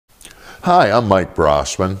Hi, I'm Mike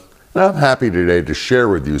Brossman, and I'm happy today to share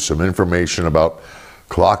with you some information about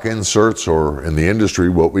clock inserts, or in the industry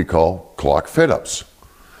what we call clock fit-ups.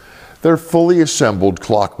 They're fully assembled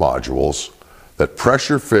clock modules that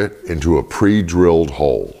pressure fit into a pre-drilled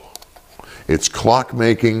hole. It's clock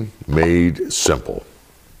making made simple.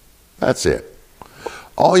 That's it.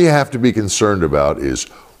 All you have to be concerned about is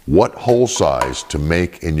what hole size to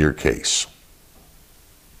make in your case.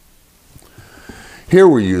 Here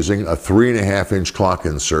we're using a 3.5-inch clock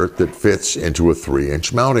insert that fits into a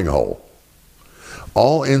 3-inch mounting hole.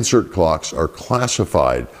 All insert clocks are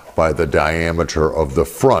classified by the diameter of the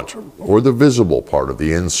front, or the visible part of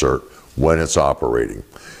the insert, when it's operating.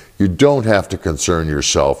 You don't have to concern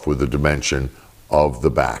yourself with the dimension of the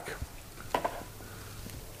back.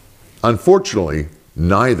 Unfortunately,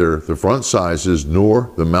 neither the front sizes nor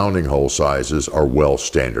the mounting hole sizes are well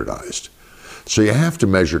standardized, so you have to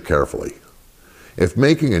measure carefully. If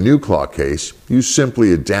making a new clock case, you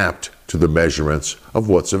simply adapt to the measurements of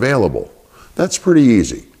what's available. That's pretty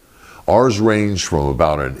easy. Ours range from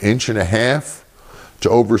about 1.5 inches to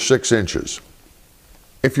over 6 inches.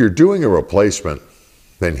 If you're doing a replacement,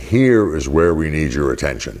 then here is where we need your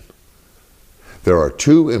attention. There are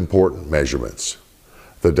two important measurements: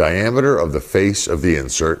 the diameter of the face of the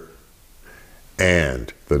insert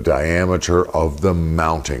and the diameter of the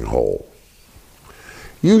mounting hole.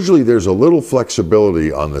 Usually there's a little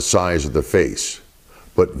flexibility on the size of the face,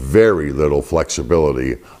 but very little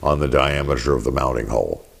flexibility on the diameter of the mounting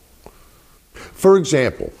hole. For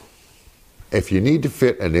example, if you need to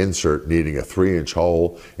fit an insert needing a 3-inch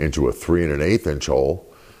hole into a 3 1/8-inch hole,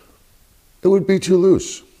 it would be too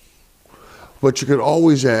loose. But you could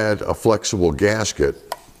always add a flexible gasket,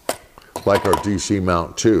 like our DC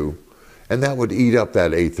Mount 2, and that would eat up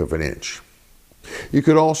that 1/8 of an inch. You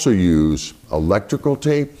could also use electrical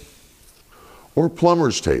tape or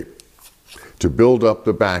plumber's tape to build up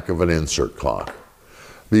the back of an insert clock.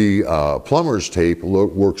 The plumber's tape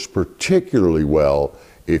works particularly well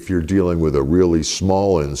if you're dealing with a really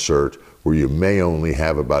small insert where you may only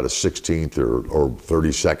have about a 1/16th or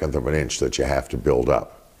 32nd of an inch that you have to build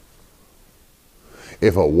up.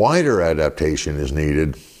 If a wider adaptation is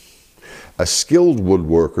needed, a skilled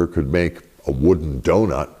woodworker could make a wooden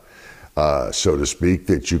donut, so to speak,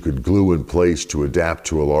 that you could glue in place to adapt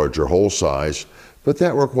to a larger hole size, but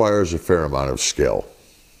that requires a fair amount of skill.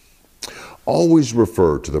 Always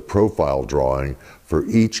refer to the profile drawing for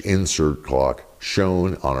each insert clock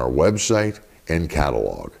shown on our website and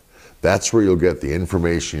catalog. That's where you'll get the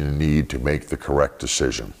information you need to make the correct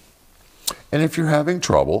decision. And if you're having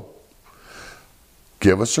trouble,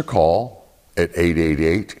 give us a call at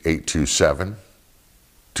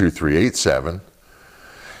 888-827-2387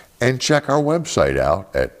 and check our website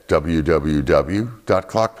out at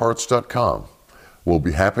www.clockparts.com. We'll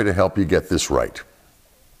be happy to help you get this right.